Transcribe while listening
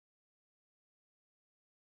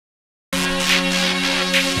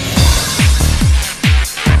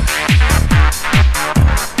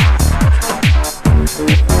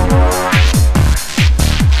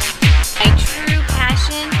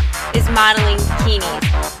bikinis.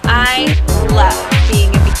 I love being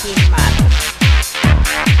a bikini model.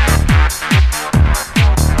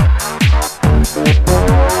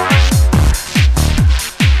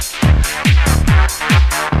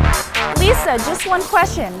 Lisa, just one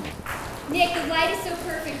question. Nick, the light is so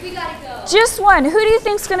perfect. We gotta go. Just one. Who do you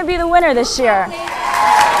think's going to be the winner this year?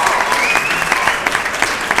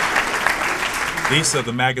 Lisa,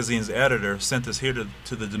 the magazine's editor, sent us here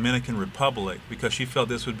to the Dominican Republic because she felt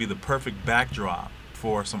this would be the perfect backdrop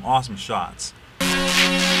for some awesome shots.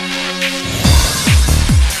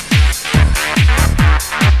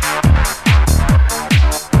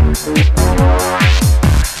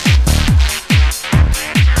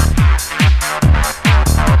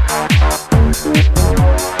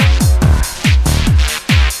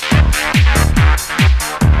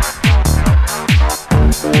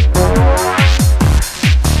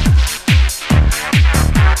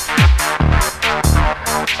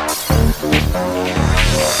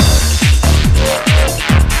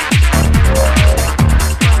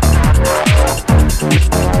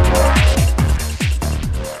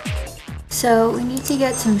 So we need to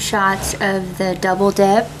get some shots of the double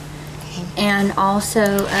dip and also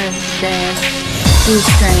of the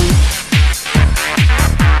G-string.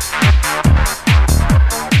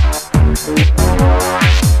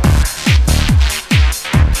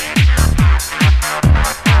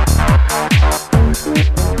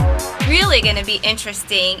 Really going to be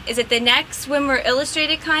interesting is at the next Swimwear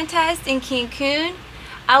Illustrated contest in Cancun,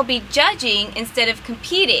 I'll be judging instead of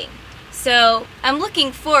competing. So I'm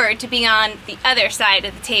looking forward to being on the other side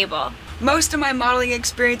of the table. Most of my modeling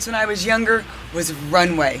experience when I was younger was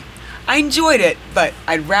runway. I enjoyed it, but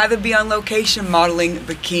I'd rather be on location modeling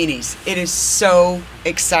bikinis. It is so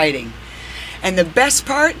exciting. And the best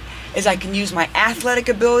part is I can use my athletic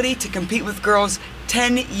ability to compete with girls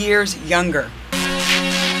 10 years younger.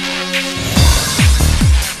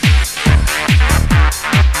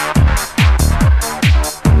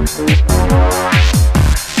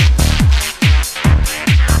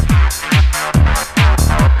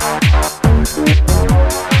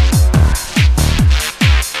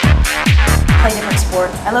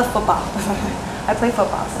 I love football. I play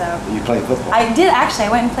football, so. You play football? I did actually. I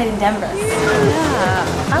went and played in Denver.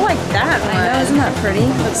 Yeah, I like that one. I know, isn't that pretty?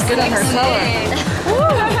 Looks good on her color.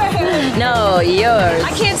 No, yours.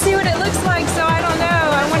 I can't see what it looks like, so I don't know.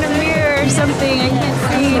 I want a mirror or something. I can't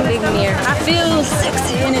see. A big mirror. I feel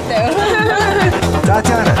sexy in it though.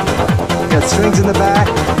 Tatiana, got strings in the back.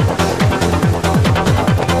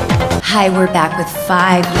 Hi, we're back with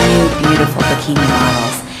 5 new beautiful bikini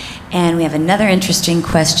models. And we have another interesting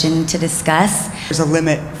question to discuss. There's a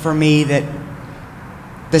limit for me that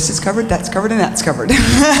this is covered, that's covered, and that's covered. Me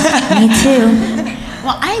too.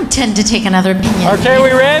 Well, I intend to take another opinion. Okay,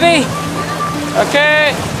 we ready?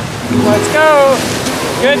 Okay, let's go.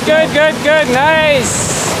 Good, good, good, good,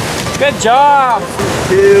 nice. Good job.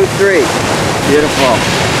 2, 3,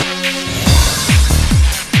 beautiful.